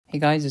Hey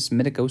guys, it's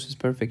Medicosis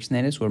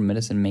Perfectionalis, where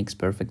medicine makes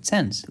perfect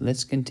sense.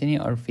 Let's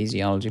continue our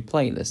physiology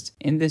playlist.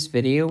 In this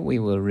video, we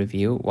will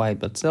review white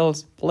blood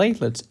cells,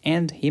 platelets,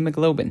 and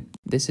hemoglobin.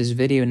 This is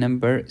video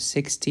number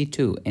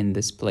 62 in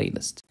this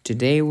playlist.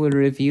 Today, we'll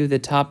review the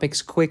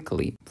topics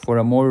quickly. For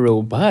a more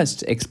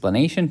robust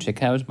explanation,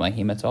 check out my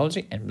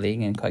hematology and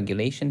bleeding and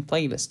coagulation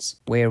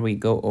playlists, where we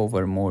go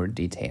over more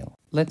detail.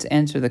 Let's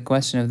answer the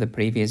question of the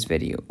previous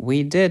video.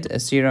 We did a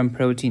serum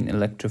protein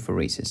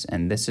electrophoresis,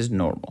 and this is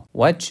normal.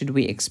 What should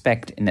we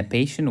expect in a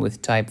patient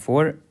with type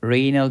 4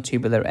 renal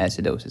tubular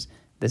acidosis?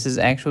 This is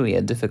actually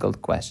a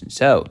difficult question,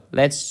 so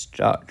let's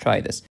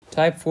try this.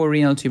 Type 4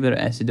 renal tubular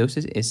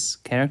acidosis is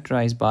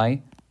characterized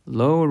by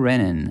low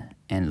renin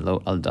and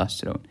low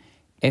aldosterone.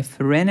 If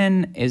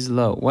renin is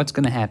low, what's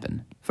going to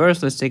happen?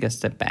 First, let's take a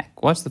step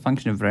back. What's the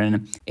function of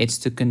renin? It's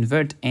to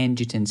convert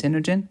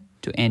angiotensinogen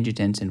to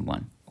angiotensin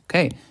 1.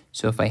 Okay,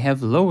 so if I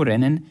have low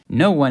renin,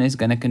 no one is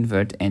going to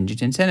convert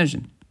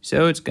angiotensinogen.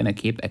 So it's going to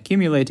keep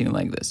accumulating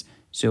like this.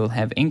 So we'll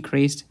have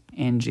increased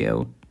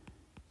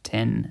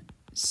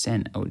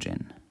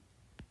angiotensinogen.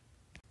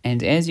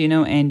 And as you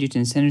know,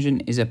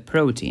 angiotensinogen is a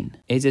protein.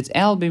 Is it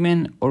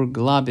albumin or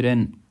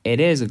globulin? It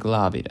is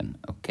globulin.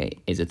 Okay,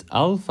 is it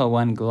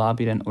alpha-1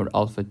 globulin or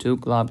alpha-2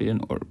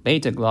 globulin or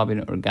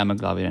beta-globulin or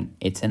gamma-globulin?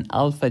 It's an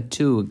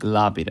alpha-2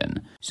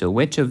 globulin. So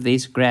which of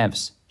these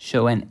graphs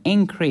show an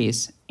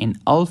increase in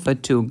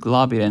alpha-2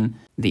 globulin?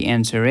 The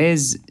answer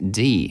is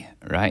D,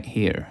 right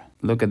here.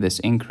 Look at this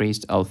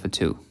increased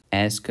alpha-2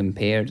 as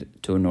compared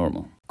to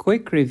normal.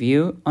 Quick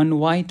review on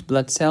white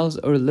blood cells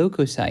or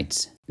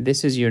leukocytes.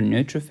 This is your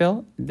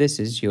neutrophil, this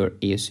is your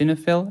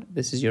eosinophil,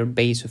 this is your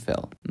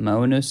basophil,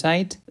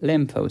 monocyte,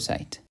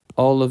 lymphocyte.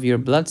 All of your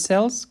blood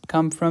cells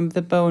come from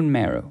the bone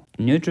marrow.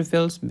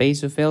 Neutrophils,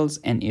 basophils,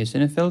 and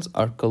eosinophils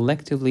are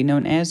collectively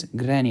known as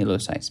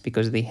granulocytes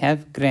because they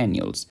have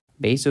granules.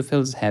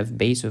 Basophils have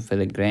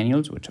basophilic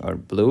granules, which are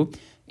blue.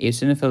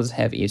 Eosinophils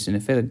have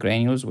eosinophilic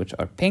granules, which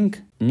are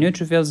pink.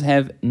 Neutrophils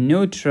have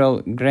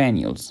neutral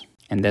granules.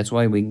 And that's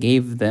why we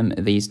gave them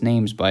these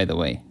names, by the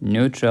way.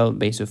 Neutral,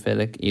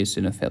 basophilic,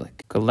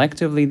 eosinophilic.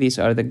 Collectively, these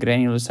are the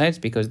granulocytes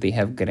because they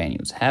have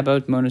granules. How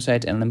about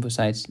monocytes and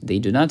lymphocytes? They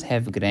do not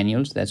have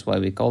granules. That's why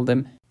we call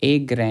them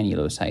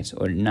agranulocytes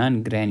or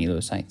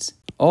non-granulocytes.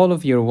 All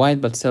of your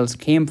white blood cells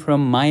came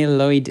from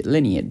myeloid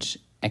lineage,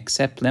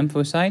 except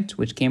lymphocytes,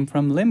 which came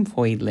from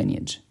lymphoid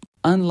lineage.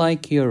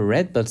 Unlike your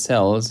red blood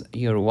cells,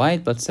 your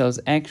white blood cells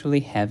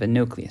actually have a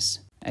nucleus.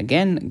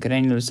 Again,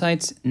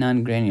 granulocytes,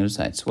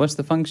 non-granulocytes. What's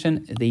the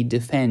function? They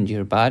defend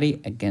your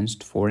body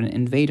against foreign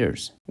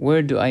invaders.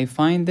 Where do I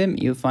find them?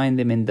 You find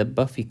them in the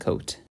buffy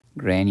coat.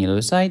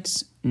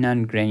 Granulocytes,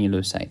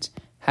 non-granulocytes.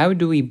 How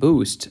do we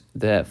boost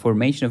the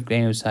formation of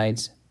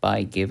granulocytes?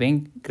 By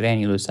giving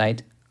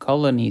granulocyte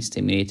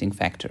colony-stimulating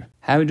factor.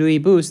 How do we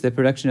boost the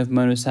production of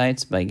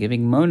monocytes? By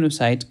giving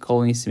monocyte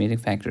colony-stimulating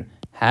factor.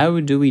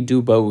 How do we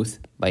do both?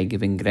 By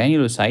giving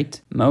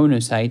granulocyte,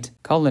 monocyte,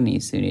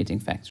 colony-stimulating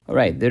factor.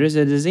 Alright, there is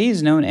a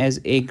disease known as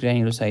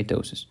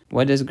agranulocytosis.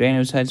 What does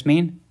granulocytes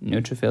mean?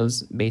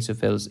 Neutrophils,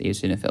 basophils,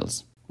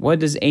 eosinophils. What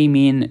does A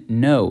mean?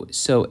 No.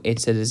 So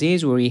it's a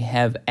disease where you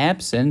have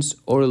absence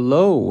or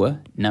low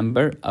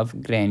number of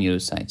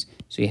granulocytes.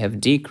 So you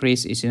have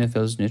decreased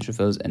eosinophils,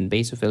 neutrophils, and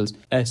basophils,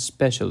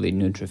 especially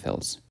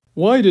neutrophils.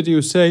 Why did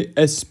you say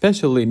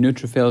especially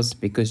neutrophils?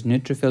 Because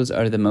neutrophils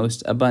are the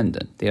most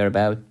abundant. They are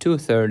about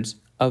 2/3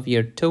 of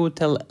your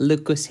total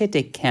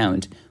leukocytic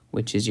count,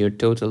 which is your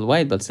total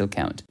white blood cell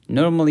count.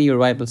 Normally, your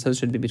white blood cells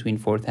should be between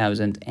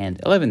 4,000 and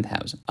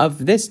 11,000.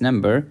 Of this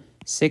number,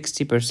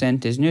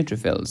 60% is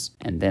neutrophils,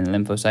 and then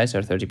lymphocytes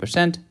are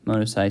 30%,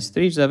 monocytes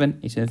 3 to 7,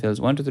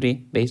 eosinophils 1 to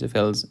 3,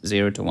 basophils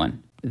 0 to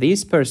 1.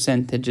 These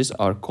percentages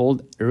are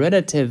called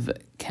relative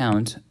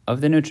count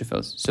of the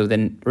neutrophils. So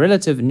the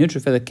relative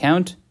neutrophilic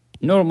count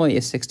normally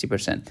is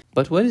 60%.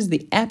 But what is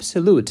the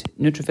absolute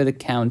neutrophilic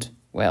count?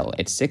 Well,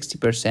 it's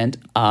 60%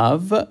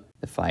 of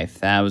the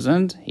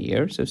 5,000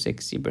 here. So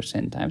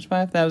 60% times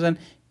 5,000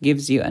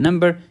 gives you a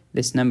number.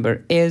 This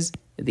number is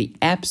the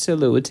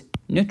absolute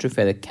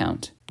neutrophilic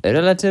count. The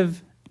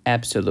relative,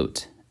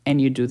 absolute.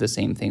 And you do the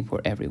same thing for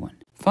everyone.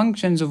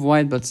 Functions of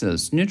white blood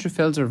cells.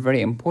 Neutrophils are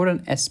very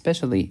important,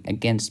 especially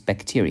against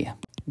bacteria.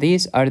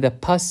 These are the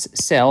pus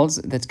cells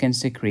that can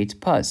secrete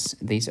pus.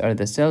 These are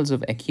the cells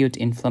of acute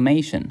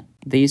inflammation.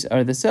 These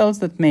are the cells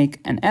that make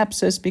an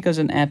abscess because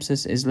an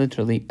abscess is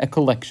literally a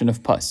collection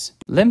of pus.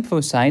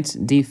 Lymphocytes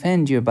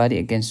defend your body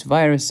against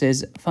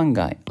viruses,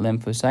 fungi.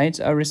 Lymphocytes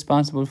are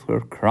responsible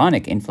for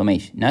chronic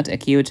inflammation, not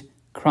acute,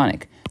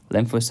 chronic.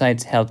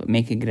 Lymphocytes help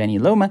make a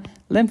granuloma.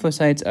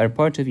 Lymphocytes are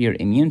part of your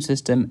immune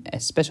system,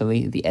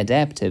 especially the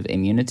adaptive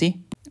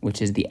immunity,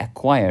 which is the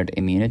acquired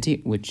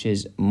immunity, which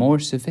is more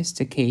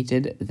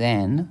sophisticated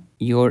than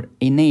your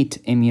innate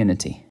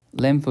immunity.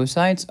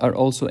 Lymphocytes are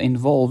also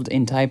involved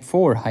in type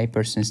 4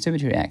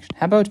 hypersensitivity reaction.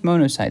 How about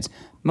monocytes?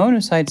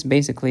 Monocytes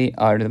basically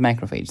are the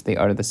macrophages. They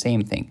are the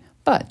same thing.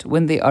 But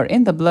when they are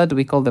in the blood,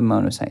 we call them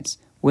monocytes.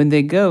 When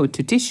they go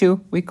to tissue,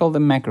 we call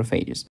them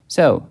macrophages.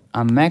 So,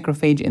 a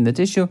macrophage in the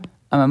tissue,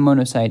 I'm a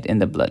monocyte in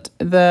the blood.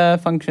 The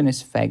function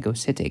is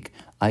phagocytic.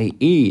 I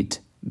eat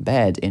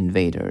bad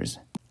invaders.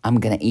 I'm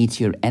gonna eat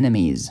your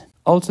enemies.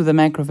 Also, the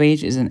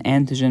macrophage is an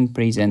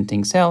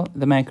antigen-presenting cell.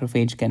 The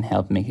macrophage can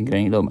help make a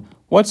granuloma.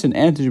 What's an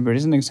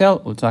antigen-presenting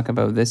cell? We'll talk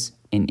about this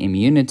in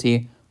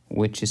immunity,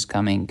 which is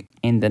coming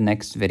in the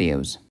next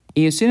videos.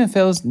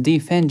 Eosinophils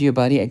defend your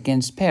body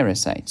against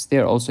parasites. They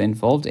are also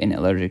involved in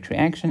allergic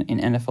reaction,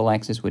 in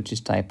anaphylaxis, which is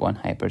type 1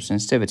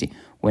 hypersensitivity.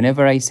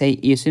 Whenever I say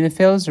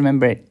eosinophils,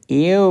 remember,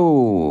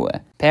 ew,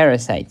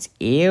 parasites,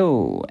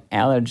 ew,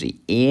 allergy,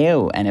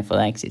 ew,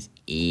 anaphylaxis,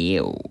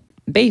 ew.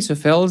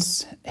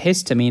 Basophils,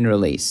 histamine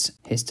release.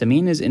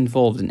 Histamine is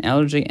involved in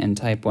allergy and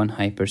type 1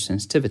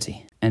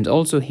 hypersensitivity. And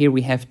also here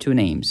we have two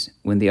names.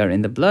 When they are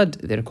in the blood,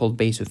 they're called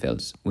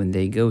basophils. When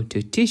they go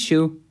to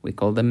tissue, we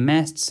call them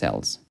mast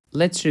cells.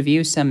 Let's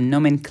review some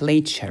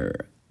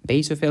nomenclature.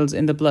 Basophils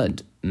in the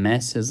blood,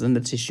 mast cells in the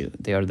tissue,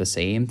 they are the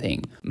same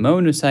thing.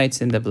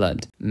 Monocytes in the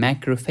blood,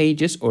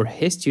 macrophages or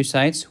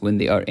histiocytes when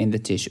they are in the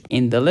tissue.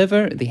 In the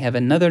liver, they have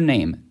another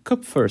name,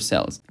 Kupffer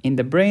cells. In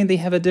the brain, they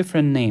have a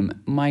different name,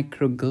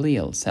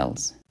 microglial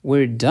cells.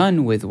 We're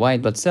done with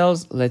white blood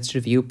cells. Let's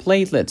review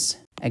platelets.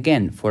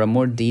 Again, for a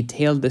more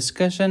detailed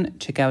discussion,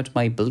 check out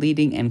my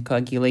bleeding and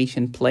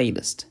coagulation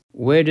playlist.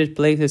 Where did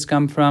platelets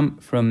come from?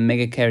 From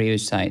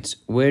megakaryocytes.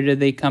 Where did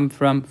they come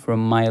from?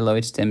 From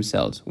myeloid stem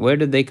cells. Where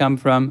did they come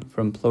from?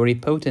 From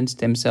pluripotent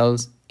stem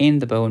cells in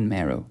the bone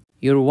marrow.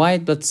 Your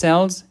white blood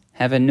cells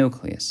have a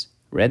nucleus.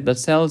 Red blood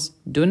cells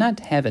do not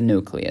have a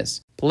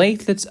nucleus.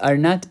 Platelets are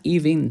not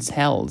even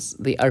cells.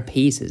 They are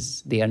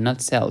pieces. They are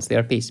not cells. They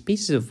are pieces.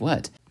 Pieces of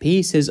what?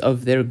 Pieces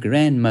of their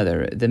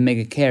grandmother, the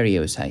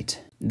megakaryocyte.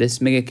 This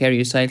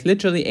megakaryocyte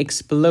literally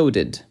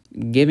exploded,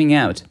 giving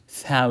out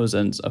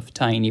thousands of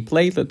tiny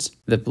platelets.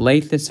 The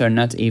platelets are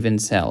not even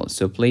cells,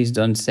 so please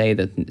don't say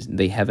that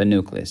they have a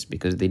nucleus,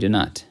 because they do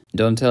not.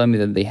 Don't tell me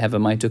that they have a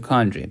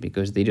mitochondria,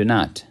 because they do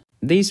not.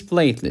 These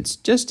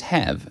platelets just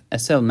have a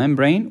cell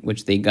membrane,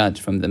 which they got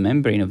from the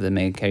membrane of the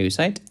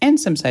megakaryocyte, and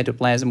some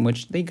cytoplasm,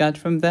 which they got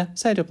from the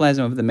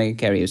cytoplasm of the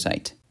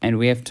megakaryocyte. And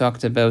we have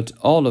talked about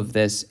all of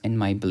this in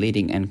my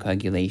bleeding and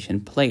coagulation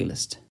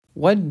playlist.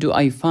 What do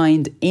I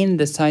find in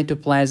the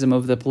cytoplasm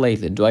of the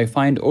platelet? Do I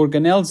find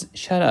organelles?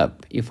 Shut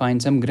up. You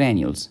find some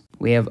granules.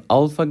 We have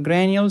alpha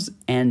granules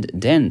and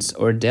dense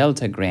or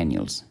delta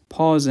granules.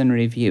 Pause and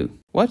review.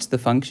 What's the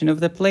function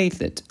of the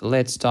platelet?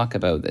 Let's talk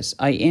about this.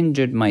 I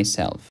injured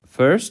myself.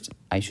 First,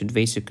 I should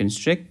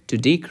vasoconstrict to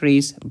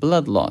decrease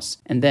blood loss.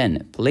 And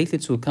then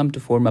platelets will come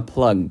to form a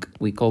plug.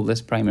 We call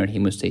this primary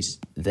hemostasis.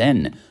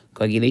 Then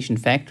coagulation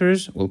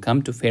factors will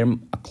come to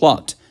form a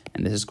clot.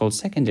 And this is called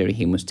secondary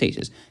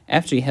hemostasis.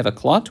 After you have a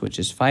clot, which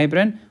is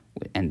fibrin,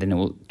 and then it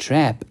will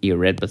trap your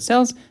red blood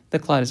cells, the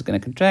clot is going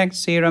to contract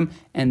serum,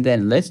 and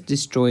then let's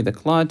destroy the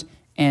clot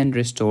and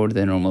restore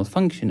the normal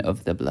function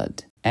of the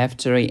blood.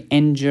 After I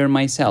injure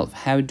myself,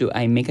 how do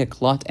I make a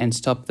clot and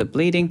stop the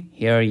bleeding?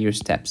 Here are your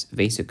steps.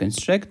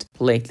 Vasoconstrict,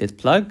 platelet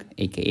plug,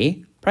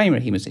 aka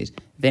primary hemostasis,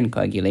 then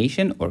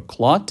coagulation or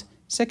clot,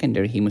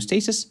 secondary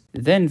hemostasis,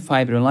 then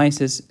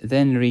fibrolysis,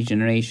 then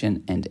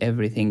regeneration, and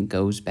everything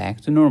goes back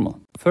to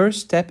normal.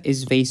 First step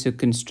is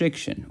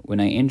vasoconstriction. When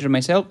I injure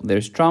myself,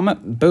 there's trauma,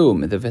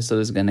 boom, the vessel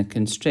is gonna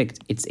constrict.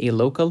 It's a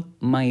local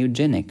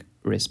myogenic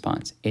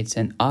response. It's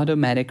an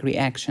automatic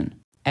reaction.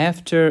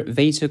 After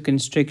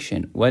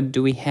vasoconstriction, what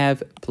do we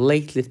have?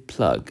 Platelet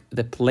plug.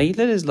 The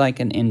platelet is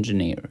like an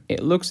engineer.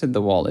 It looks at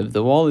the wall. If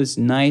the wall is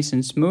nice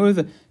and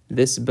smooth,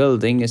 this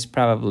building is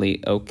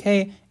probably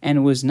okay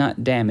and was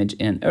not damaged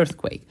in an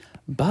earthquake.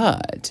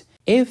 But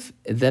if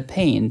the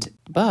paint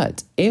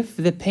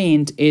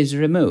is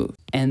removed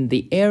and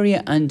the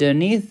area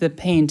underneath the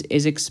paint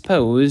is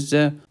exposed,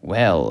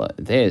 well,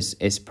 this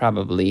is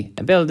probably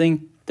a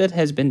building that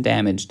has been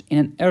damaged in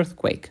an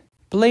earthquake.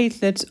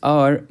 Platelets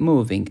are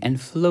moving and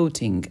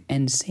floating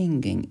and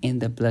singing in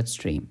the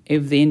bloodstream.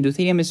 If the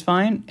endothelium is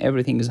fine,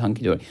 everything is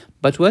hunky-dory.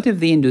 But what if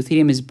the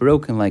endothelium is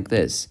broken like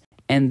this?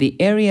 And the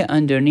area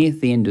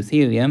underneath the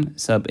endothelium,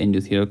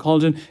 subendothelial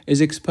collagen,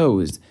 is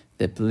exposed.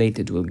 The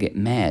platelet will get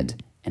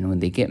mad. And when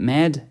they get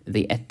mad,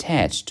 they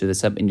attach to the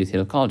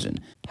subendothelial collagen.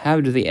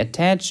 How do they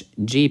attach?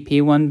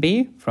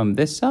 GP1B from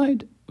this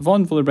side,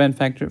 von Willebrand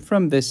factor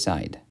from this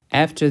side.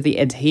 After they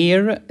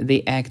adhere,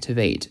 they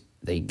activate.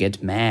 They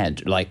get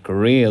mad, like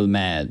real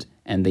mad.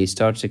 And they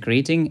start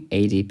secreting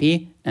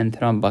ADP and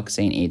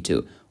thromboxane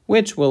A2.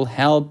 Which will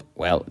help,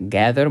 well,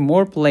 gather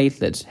more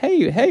platelets.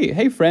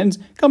 Hey, friends,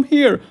 come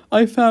here.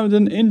 I found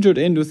an injured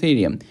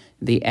endothelium.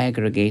 They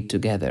aggregate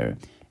together.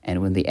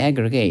 And when they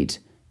aggregate,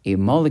 a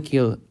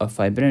molecule of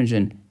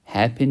fibrinogen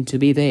happened to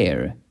be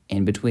there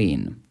in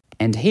between.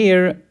 And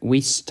here we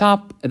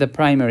stop the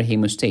primary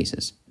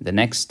hemostasis. The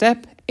next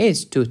step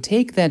is to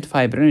take that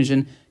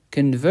fibrinogen,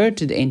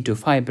 convert it into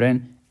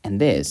fibrin,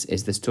 and this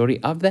is the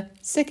story of the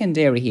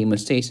secondary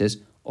hemostasis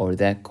or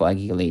the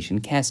coagulation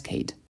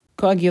cascade.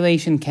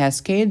 Coagulation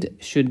cascade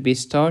should be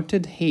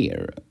started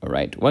here. All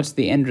right, what's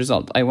the end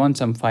result? I want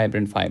some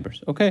fibrin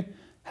fibers. Okay,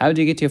 how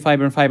do you get your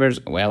fibrin fibers?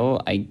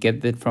 Well, I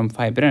get it from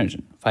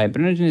fibrinogen.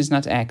 Fibrinogen is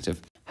not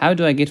active. How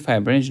do I get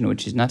fibrinogen,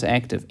 which is not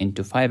active,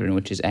 into fibrin,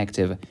 which is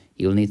active?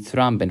 You'll need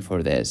thrombin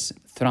for this.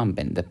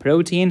 Thrombin, the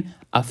protein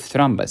of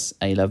thrombus.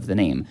 I love the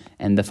name.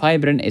 And the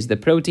fibrin is the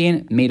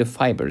protein made of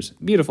fibers.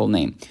 Beautiful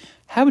name.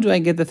 How do I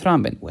get the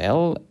thrombin?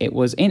 Well, it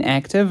was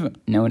inactive,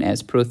 known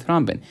as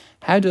prothrombin.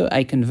 How do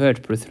I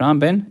convert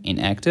prothrombin,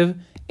 inactive,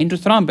 into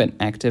thrombin,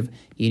 active?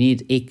 You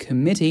need a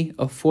committee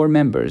of 4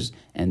 members,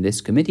 and this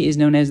committee is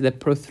known as the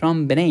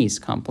prothrombinase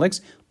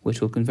complex,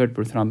 which will convert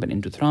prothrombin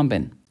into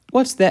thrombin.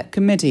 What's that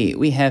committee?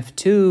 We have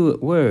 2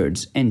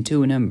 words and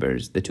 2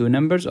 numbers. The 2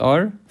 numbers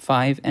are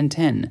 5 and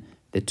 10.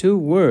 The 2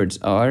 words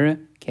are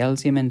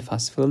calcium and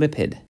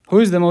phospholipid.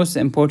 Who's the most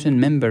important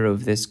member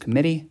of this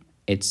committee?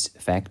 It's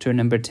factor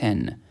number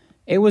 10.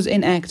 It was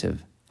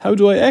inactive. How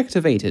do I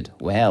activate it?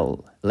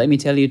 Well, let me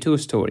tell you 2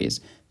 stories.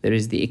 There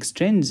is the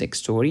extrinsic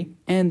story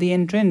and the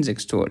intrinsic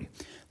story.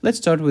 Let's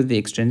start with the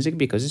extrinsic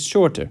because it's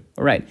shorter.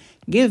 All right,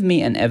 give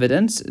me an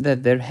evidence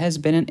that there has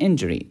been an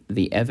injury.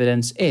 The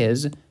evidence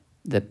is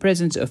the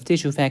presence of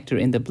tissue factor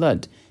in the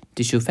blood.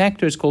 Tissue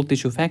factor is called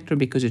tissue factor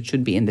because it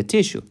should be in the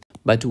tissue.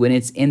 But when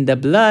it's in the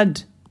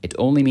blood, it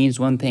only means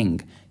one thing,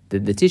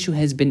 that the tissue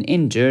has been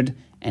injured,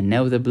 and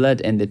now the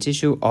blood and the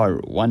tissue are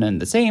one and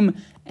the same,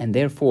 and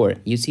therefore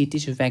you see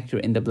tissue factor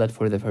in the blood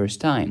for the first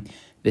time.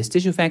 This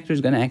tissue factor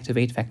is going to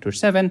activate factor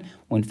 7.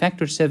 When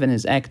factor 7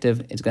 is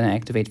active, it's going to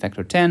activate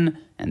factor 10,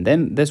 and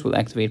then this will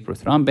activate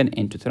prothrombin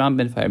into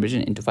thrombin,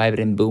 fibrinogen into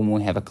fibrin, boom,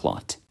 we have a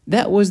clot.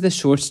 That was the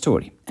short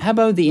story. How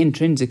about the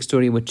intrinsic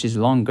story, which is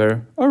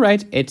longer? All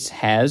right, it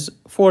has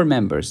 4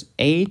 members,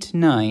 8,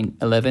 9,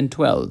 11,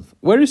 12.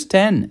 Where is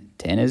 10?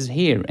 10 is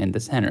here in the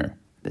center.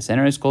 The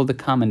center is called the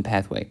common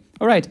pathway.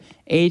 All right,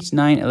 8,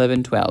 9,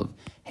 11, 12.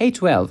 Hey,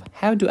 12,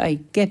 how do I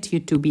get you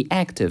to be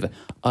active?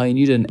 I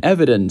need an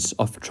evidence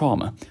of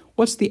trauma.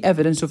 What's the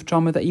evidence of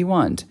trauma that you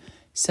want?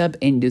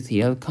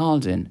 Subendothelial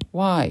collagen.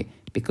 Why?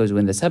 Because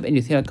when the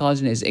subendothelial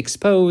collagen is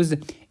exposed,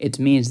 it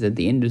means that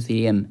the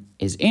endothelium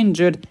is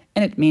injured,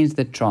 and it means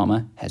that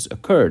trauma has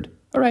occurred.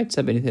 All right,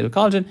 subendothelial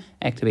collagen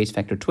activates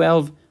factor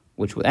 12,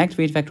 which will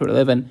activate factor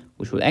 11,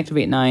 which will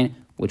activate 9,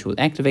 which will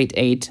activate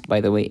 8.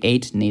 By the way,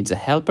 8 needs a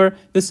helper,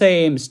 the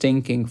same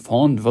stinking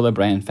von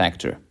Willebrand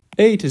factor.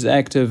 8 is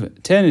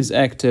active, 10 is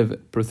active,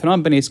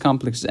 prothrombinase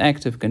complex is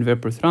active, convert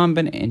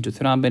prothrombin into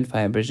thrombin,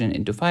 fibrinogen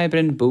into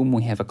fibrin, boom,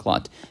 we have a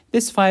clot.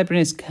 This fibrin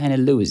is kind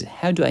of loose.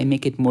 How do I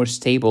make it more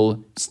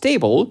stable?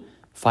 Stable?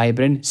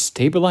 Fibrin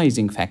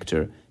stabilizing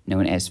factor,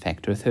 known as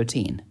factor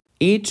 13.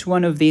 Each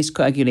one of these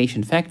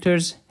coagulation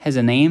factors has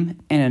a name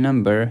and a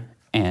number,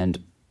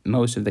 and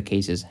most of the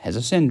cases has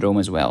a syndrome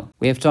as well.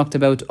 We have talked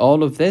about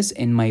all of this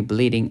in my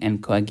bleeding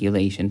and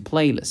coagulation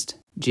playlist.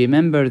 Do you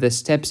remember the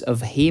steps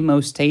of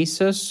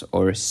hemostasis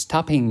or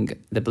stopping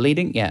the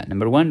bleeding? Yeah,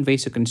 number 1,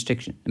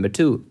 vasoconstriction. Number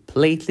 2,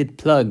 platelet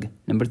plug.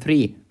 Number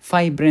 3,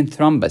 fibrin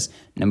thrombus.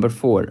 Number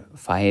 4,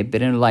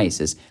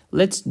 fibrinolysis.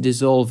 Let's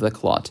dissolve the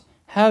clot.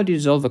 How do you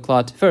dissolve the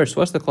clot? First,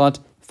 what's the clot?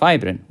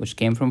 Fibrin, which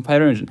came from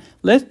fibrinogen.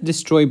 Let's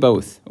destroy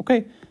both,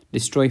 okay?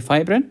 Destroy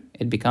fibrin,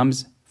 it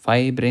becomes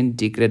fibrin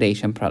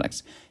degradation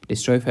products.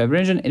 Destroy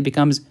fibrinogen, it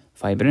becomes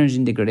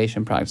fibrinogen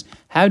degradation products.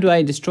 How do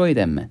I destroy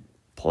them?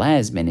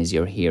 Plasmin is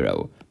your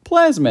hero.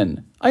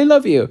 Plasmin, I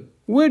love you.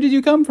 Where did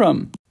you come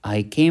from?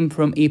 I came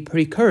from a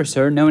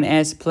precursor known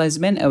as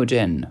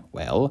plasminogen.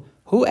 Well,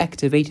 who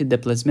activated the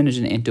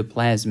plasminogen into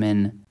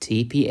plasmin?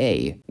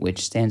 TPA,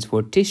 which stands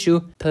for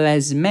tissue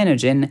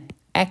plasminogen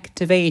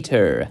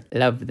activator.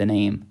 Love the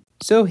name.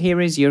 So here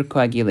is your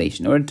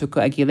coagulation. In order to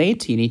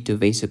coagulate, you need to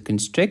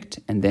vasoconstrict,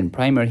 and then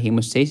primary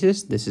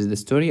hemostasis, this is the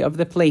story of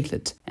the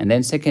platelet. And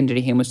then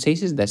secondary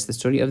hemostasis, that's the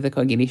story of the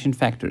coagulation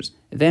factors.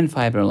 Then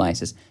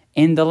fibrinolysis.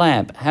 In the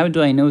lab, how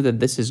do I know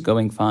that this is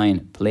going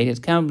fine?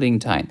 Platelet count, bleeding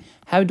time.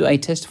 How do I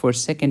test for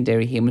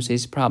secondary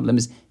hemostasis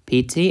problems?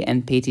 PT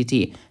and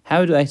PTT.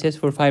 How do I test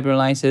for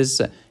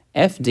fibrinolysis?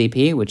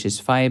 FDP, which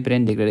is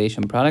fibrin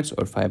degradation products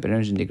or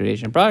fibrinogen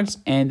degradation products,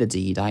 and the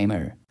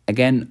D-dimer.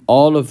 Again,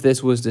 all of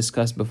this was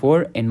discussed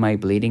before in my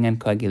bleeding and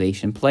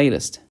coagulation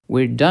playlist.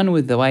 We're done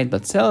with the white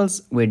blood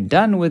cells. We're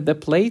done with the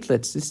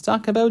platelets. Let's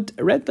talk about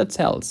red blood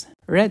cells.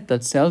 Red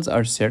blood cells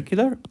are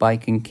circular,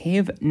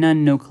 biconcave,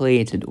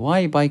 non-nucleated.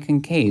 Why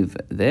biconcave?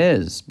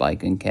 This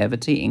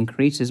biconcavity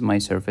increases my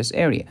surface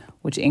area,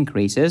 which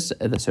increases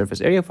the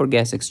surface area for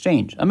gas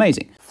exchange.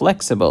 Amazing.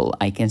 Flexible.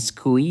 I can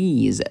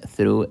squeeze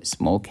through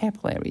small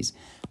capillaries.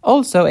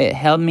 Also,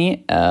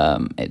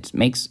 it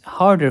makes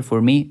harder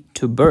for me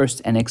to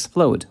burst and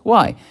explode.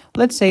 Why?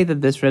 Let's say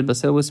that this red blood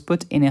cell was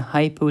put in a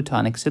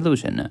hypotonic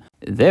solution.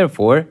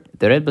 Therefore,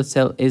 the red blood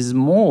cell is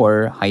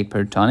more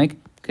hypertonic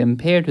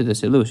compared to the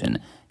solution.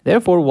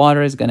 Therefore,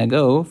 water is going to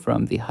go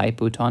from the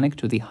hypotonic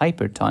to the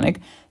hypertonic.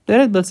 The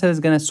red blood cell is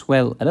going to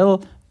swell a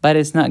little, but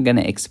it's not going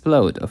to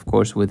explode, of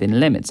course,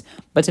 within limits.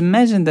 But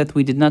imagine that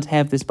we did not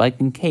have this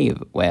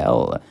biconcave.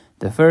 Well,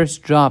 the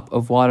first drop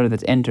of water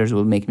that enters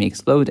will make me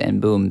explode,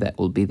 and boom, that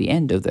will be the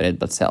end of the red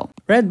blood cell.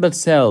 Red blood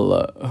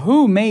cell,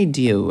 who made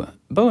you?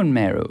 Bone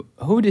marrow.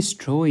 Who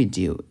destroyed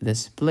you? The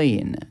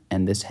spleen.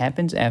 And this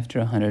happens after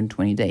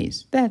 120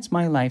 days. That's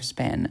my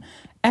lifespan.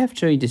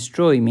 After you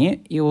destroy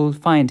meat, you will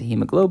find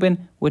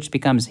hemoglobin, which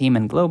becomes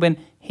hemoglobin.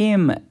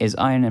 Hem is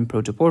iron and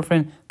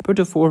protoporphyrin.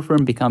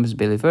 Protoporphyrin becomes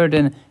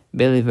biliverdin.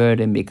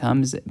 Biliverdin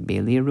becomes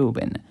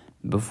bilirubin.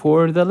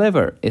 Before the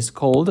liver is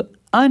called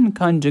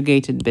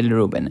unconjugated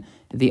bilirubin.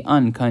 The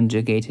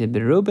unconjugated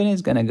bilirubin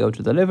is going to go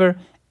to the liver,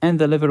 and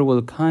the liver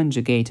will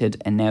conjugate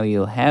it, and now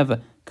you'll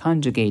have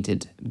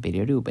conjugated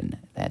bilirubin.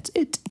 That's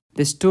it.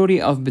 The story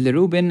of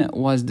bilirubin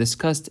was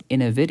discussed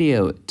in a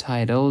video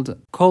titled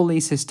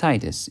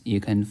cholecystitis. You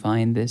can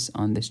find this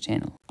on this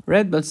channel.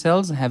 Red blood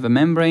cells have a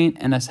membrane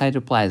and a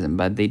cytoplasm,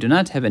 but they do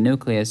not have a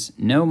nucleus,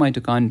 no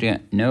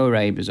mitochondria, no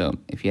ribosome.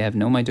 If you have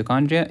no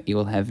mitochondria, you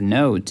will have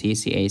no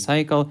TCA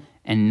cycle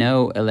and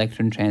no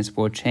electron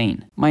transport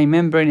chain. My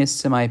membrane is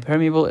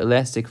semi-permeable,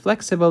 elastic,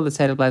 flexible. The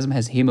cytoplasm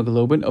has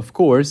hemoglobin, of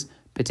course,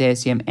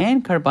 potassium,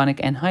 and carbonic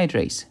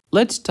anhydrase.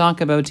 Let's talk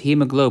about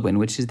hemoglobin,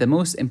 which is the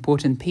most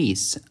important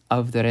piece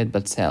of the red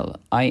blood cell.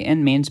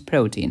 IN means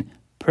protein.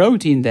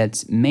 Protein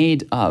that's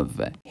made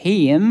of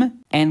heme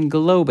and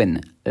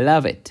globin.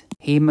 Love it.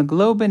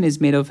 Hemoglobin is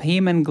made of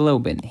heme and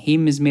globin.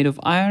 Heme is made of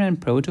iron and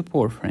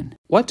protoporphyrin.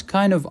 What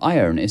kind of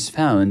iron is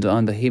found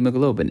on the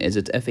hemoglobin? Is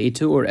it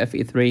Fe2 or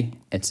Fe3?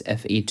 It's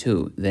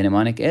Fe2. The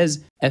mnemonic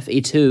is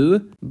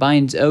Fe2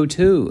 binds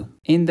O2.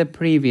 In the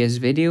previous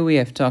video, we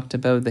have talked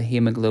about the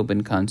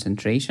hemoglobin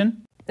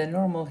concentration. The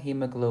normal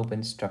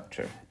hemoglobin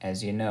structure,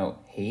 as you know,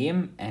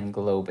 heme and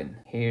globin.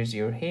 Here's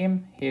your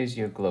heme, here's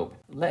your globin.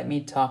 Let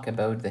me talk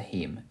about the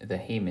heme. The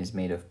heme is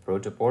made of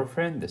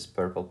protoporphyrin, this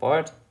purple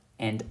part,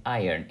 and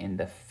iron in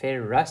the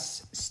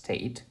ferrous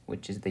state,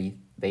 which is the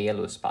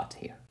yellow spot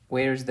here.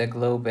 Where's the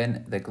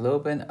globin? The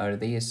globin are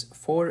these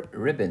 4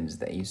 ribbons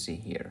that you see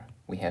here.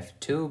 We have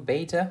 2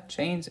 beta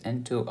chains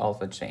and 2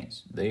 alpha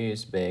chains.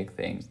 These big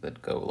things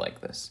that go like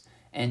this.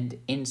 And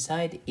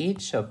inside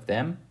each of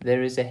them,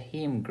 there is a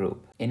heme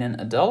group. In an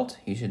adult,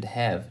 you should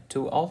have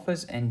 2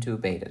 alphas and 2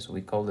 betas.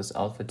 We call this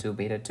alpha 2,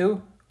 beta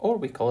 2, or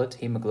we call it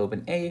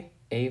hemoglobin A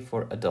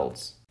for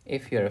adults.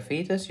 If you're a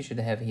fetus, you should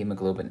have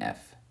hemoglobin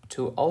F.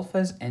 2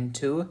 alphas and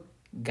 2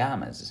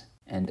 gammas.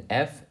 And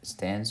F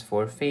stands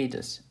for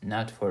fetus,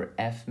 not for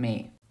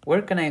F-me.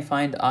 Where can I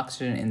find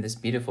oxygen in this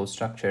beautiful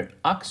structure?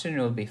 Oxygen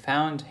will be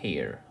found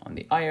here, on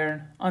the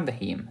iron, on the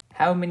heme.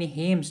 How many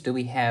hemes do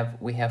we have?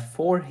 We have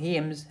 4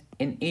 hemes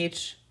in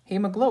each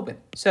hemoglobin.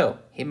 So,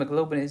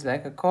 hemoglobin is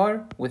like a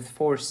car with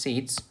 4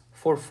 seats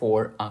for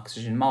 4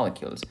 oxygen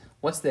molecules.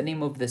 What's the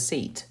name of the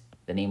seat?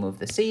 The name of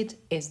the seat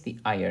is the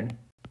iron,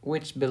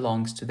 which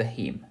belongs to the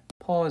heme.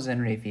 Pause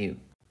and review.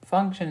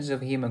 Functions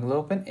of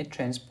hemoglobin, it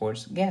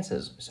transports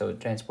gases. So it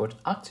transports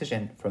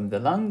oxygen from the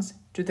lungs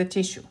to the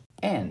tissue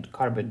and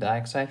carbon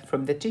dioxide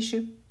from the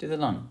tissue to the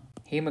lung.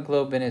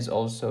 Hemoglobin is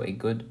also a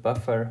good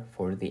buffer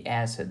for the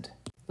acid.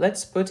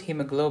 Let's put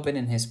hemoglobin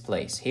in his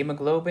place.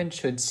 Hemoglobin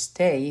should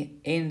stay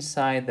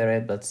inside the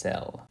red blood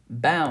cell,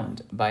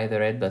 bound by the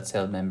red blood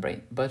cell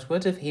membrane. But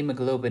what if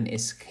hemoglobin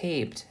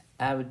escaped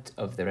out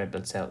of the red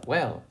blood cell?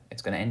 Well,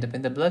 it's going to end up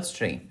in the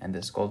bloodstream, and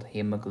this is called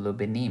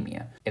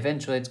hemoglobinemia.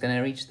 Eventually, it's going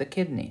to reach the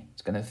kidney.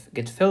 It's going to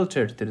get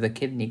filtered through the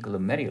kidney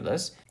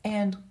glomerulus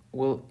and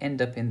will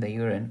end up in the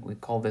urine. We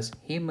call this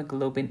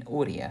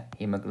hemoglobinuria,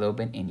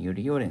 hemoglobin in your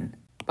urine.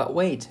 But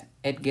wait,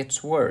 it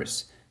gets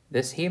worse.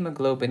 This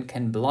hemoglobin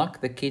can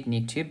block the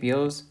kidney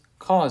tubules,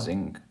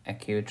 causing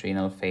acute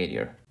renal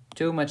failure.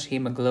 Too much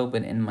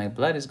hemoglobin in my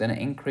blood is going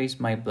to increase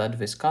my blood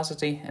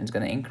viscosity, and it's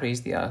going to increase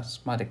the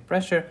osmotic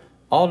pressure.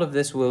 All of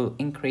this will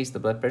increase the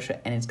blood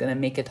pressure, and it's going to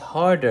make it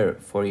harder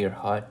for your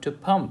heart to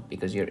pump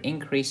because you're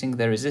increasing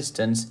the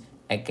resistance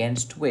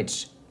against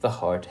which the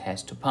heart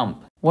has to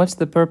pump. What's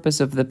the purpose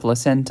of the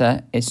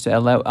placenta? Is to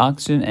allow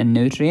oxygen and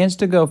nutrients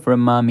to go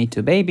from mommy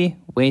to baby.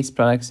 Waste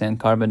products and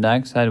carbon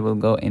dioxide will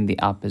go in the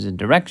opposite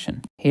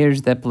direction.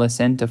 Here's the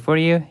placenta for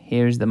you.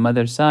 Here's the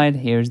mother's side.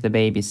 Here's the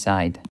baby's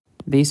side.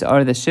 These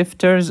are the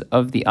shifters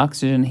of the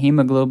oxygen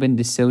hemoglobin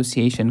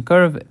dissociation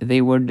curve.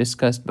 They were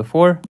discussed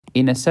before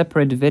in a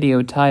separate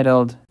video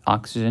titled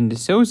Oxygen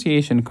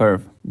Dissociation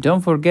Curve.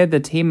 Don't forget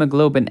that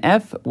hemoglobin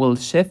F will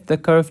shift the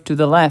curve to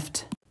the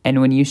left. And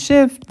when you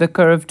shift the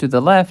curve to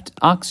the left,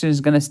 oxygen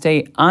is going to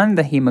stay on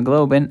the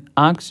hemoglobin.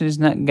 Oxygen is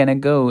not going to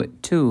go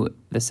to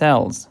the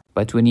cells.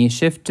 But when you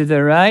shift to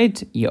the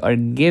right, you are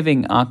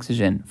giving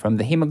oxygen from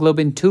the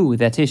hemoglobin to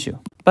the tissue.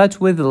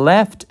 But with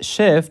left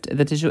shift,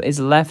 the tissue is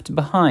left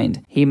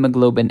behind.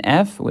 Hemoglobin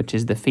F, which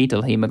is the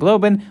fetal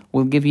hemoglobin,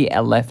 will give you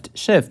a left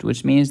shift,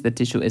 which means the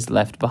tissue is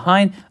left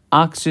behind.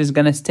 Oxygen is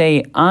going to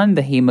stay on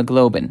the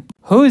hemoglobin.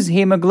 Whose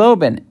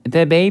hemoglobin?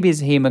 The baby's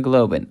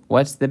hemoglobin.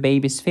 What's the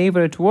baby's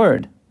favorite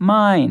word?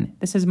 Mine.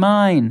 This is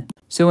mine.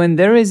 So when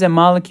there is a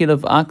molecule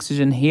of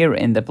oxygen here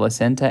in the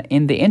placenta,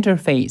 in the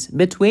interface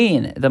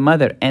between the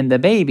mother and the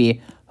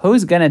baby,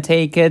 who's gonna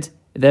take it?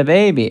 The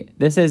baby.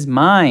 This is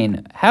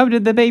mine. How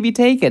did the baby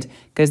take it?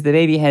 Because the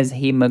baby has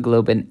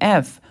hemoglobin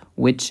F,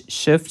 which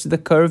shifts the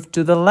curve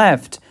to the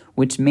left,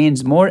 which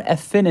means more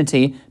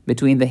affinity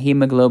between the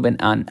hemoglobin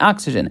and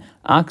oxygen.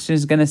 Oxygen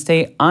is going to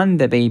stay on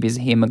the baby's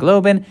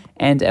hemoglobin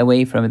and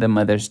away from the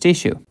mother's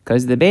tissue,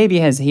 because the baby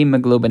has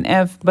hemoglobin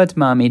F, but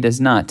mommy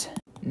does not.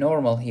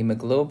 Normal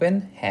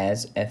hemoglobin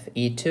has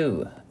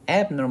Fe2.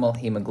 Abnormal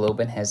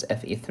hemoglobin has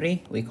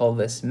Fe3. We call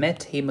this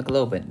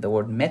methemoglobin. The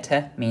word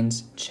meta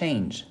means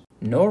change.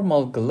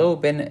 Normal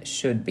globin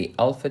should be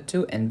alpha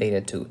 2 and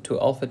beta 2. 2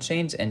 alpha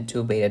chains and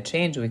 2 beta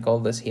chains. We call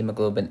this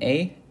hemoglobin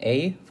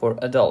A for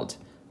adult.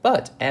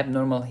 But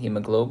abnormal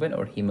hemoglobin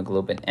or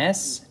hemoglobin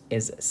S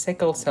is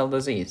sickle cell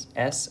disease,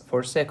 S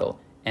for sickle.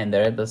 And the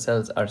red blood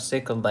cells are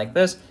sickled like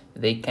this.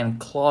 They can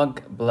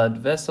clog blood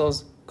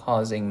vessels,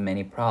 causing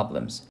many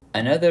problems.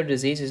 Another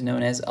disease is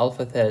known as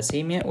alpha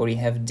thalassemia, where you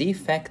have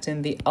defect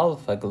in the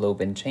alpha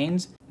globin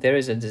chains. There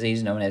is a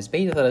disease known as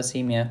beta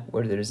thalassemia,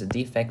 where there is a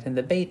defect in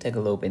the beta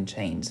globin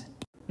chains.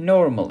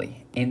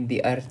 Normally, in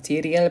the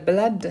arterial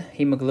blood,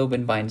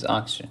 hemoglobin binds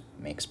oxygen.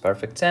 Makes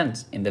perfect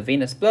sense. In the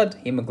venous blood,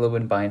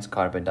 hemoglobin binds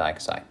carbon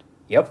dioxide.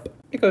 Yup,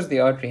 because the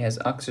artery has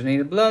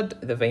oxygenated blood,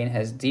 the vein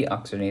has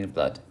deoxygenated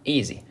blood.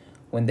 Easy.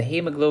 When the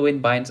hemoglobin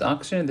binds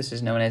oxygen, this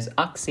is known as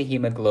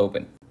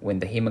oxyhemoglobin. When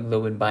the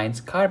hemoglobin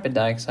binds carbon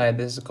dioxide,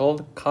 this is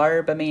called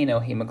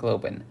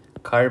carbaminohemoglobin.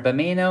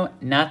 Carbamino,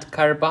 not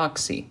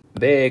carboxy.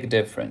 Big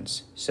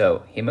difference.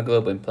 So,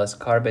 hemoglobin plus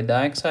carbon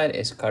dioxide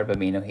is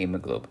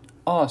carbaminohemoglobin.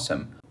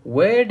 Awesome.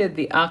 Where did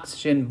the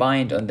oxygen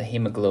bind on the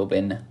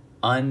hemoglobin?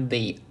 On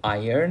the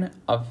iron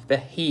of the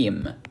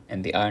heme.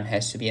 And the iron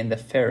has to be in the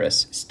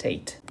ferrous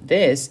state.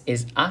 This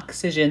is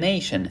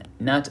oxygenation,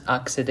 not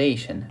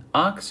oxidation.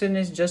 Oxygen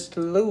is just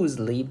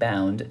loosely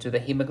bound to the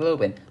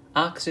hemoglobin.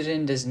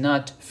 Oxygen does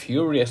not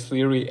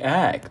furiously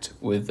react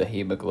with the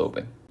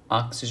hemoglobin.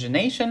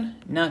 Oxygenation,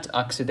 not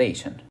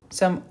oxidation.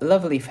 Some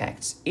lovely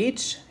facts.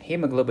 Each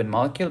hemoglobin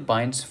molecule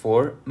binds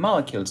 4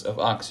 molecules of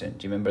oxygen.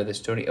 Do you remember the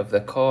story of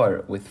the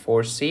car with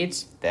 4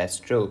 seats? That's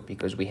true,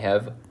 because we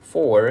have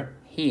 4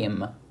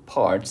 heme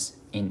parts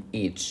in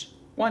each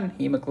one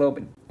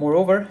hemoglobin.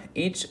 Moreover,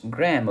 each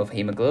gram of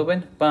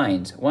hemoglobin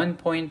binds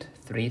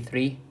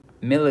 1.33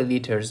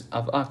 milliliters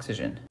of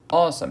oxygen.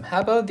 Awesome. How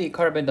about the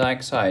carbon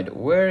dioxide?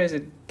 Where is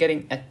it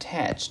getting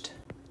attached?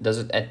 Does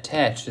it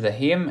attach to the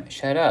heme?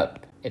 Shut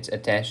up. It's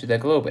attached to the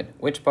globin.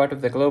 Which part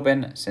of the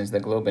globin? Since the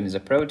globin is a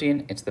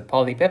protein, it's the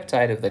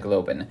polypeptide of the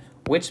globin.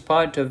 Which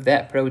part of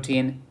that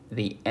protein?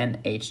 The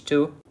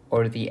NH2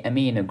 or the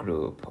amino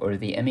group or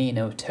the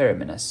amino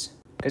terminus?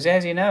 Because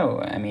as you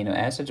know, amino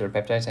acids or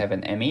peptides have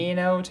an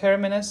amino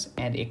terminus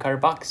and a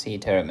carboxy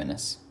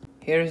terminus.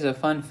 Here's a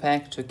fun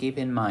fact to keep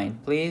in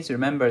mind. Please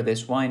remember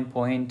this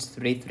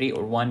 1.33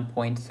 or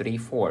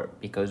 1.34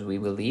 because we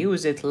will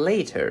use it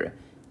later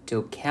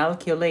to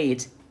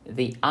calculate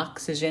the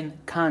oxygen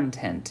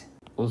content.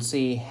 We'll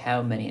see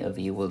how many of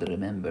you will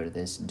remember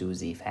this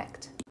doozy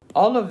fact.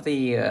 All of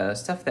the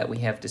stuff that we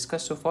have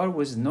discussed so far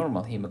was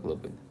normal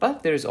hemoglobin,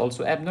 but there's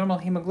also abnormal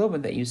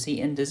hemoglobin that you see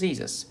in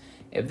diseases.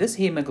 If this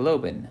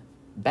hemoglobin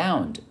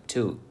bound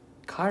to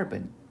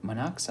carbon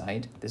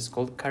monoxide, this is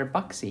called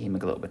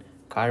carboxyhemoglobin.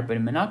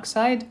 Carbon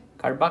monoxide,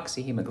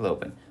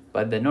 carboxyhemoglobin.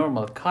 But the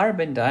normal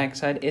carbon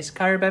dioxide is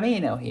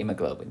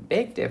carbaminohemoglobin.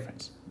 Big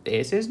difference.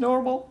 This is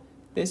normal,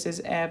 this is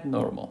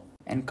abnormal.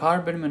 And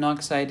carbon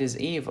monoxide is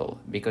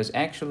evil because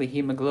actually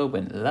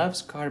hemoglobin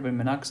loves carbon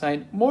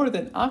monoxide more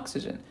than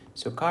oxygen.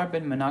 So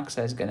carbon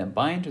monoxide is going to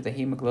bind to the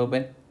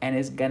hemoglobin and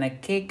is going to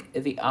kick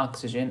the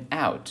oxygen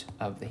out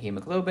of the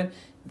hemoglobin.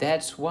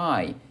 That's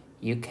why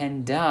you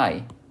can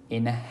die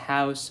in a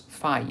house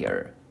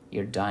fire.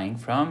 You're dying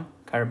from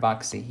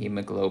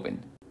carboxyhemoglobin.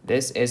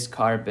 This is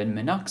carbon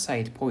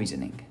monoxide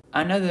poisoning.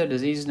 Another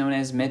disease known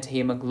as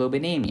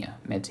methemoglobinemia.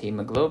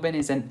 Methemoglobin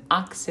is an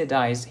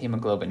oxidized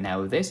hemoglobin.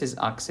 Now this is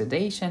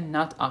oxidation,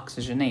 not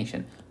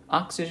oxygenation.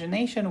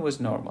 Oxygenation was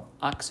normal.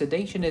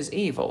 Oxidation is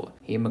evil.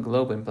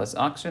 Hemoglobin plus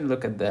oxygen,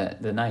 look at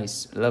the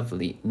nice,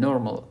 lovely,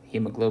 normal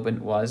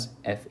hemoglobin was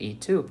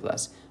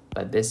Fe2+.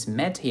 But this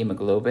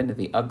methemoglobin,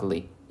 the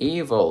ugly,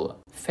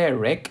 evil,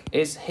 ferric,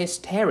 is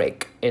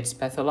hysteric. It's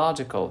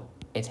pathological.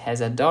 It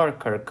has a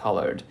darker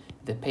colored.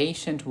 The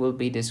patient will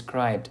be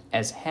described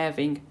as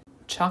having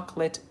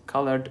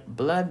chocolate-colored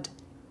blood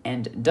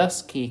and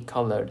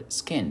dusky-colored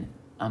skin.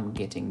 I'm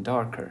getting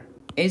darker.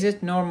 Is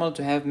it normal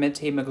to have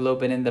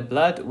methemoglobin in the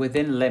blood?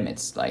 Within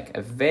limits, like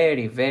a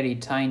very, very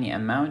tiny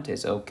amount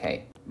is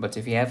okay. But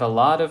if you have a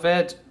lot of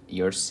it,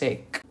 you're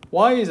sick.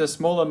 Why is a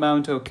small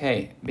amount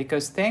okay?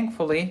 Because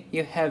thankfully,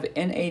 you have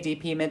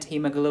NADP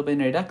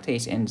methemoglobin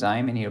reductase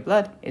enzyme in your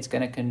blood. It's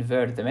going to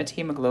convert the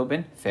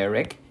methemoglobin,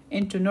 ferric,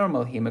 into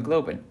normal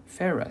hemoglobin,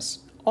 ferrous.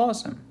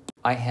 Awesome.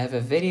 I have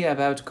a video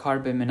about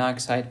carbon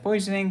monoxide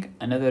poisoning,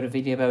 another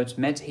video about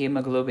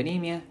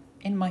methemoglobinemia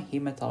in my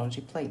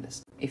hematology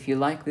playlist. If you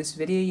like this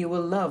video, you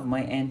will love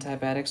my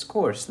antibiotics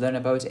course. Learn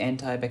about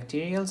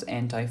antibacterials,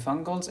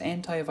 antifungals,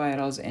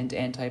 antivirals, and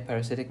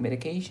antiparasitic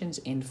medications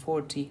in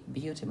 40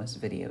 beautimous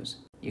videos.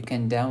 You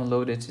can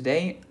download it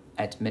today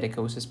at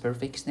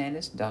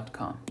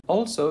medicosisperfectionalis.com.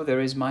 Also,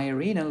 there is my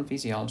renal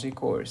physiology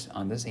course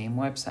on the same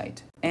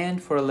website.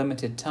 And for a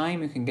limited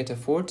time, you can get a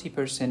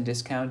 40%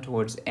 discount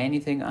towards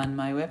anything on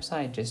my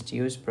website. Just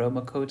use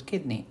promo code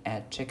KIDNEY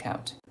at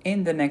checkout.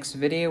 In the next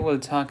video, we'll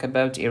talk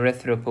about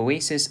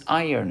erythropoiesis,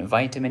 iron,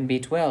 vitamin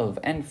B12,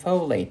 and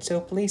folate. So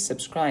please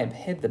subscribe,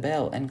 hit the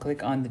bell, and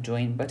click on the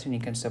join button.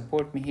 You can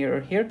support me here or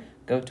here.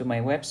 Go to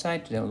my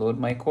website to download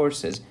my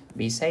courses.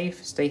 Be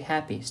safe, stay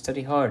happy,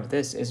 study hard.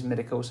 This is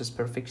Medicosis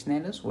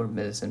Perfectionalis, where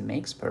medicine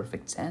makes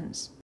perfect sense.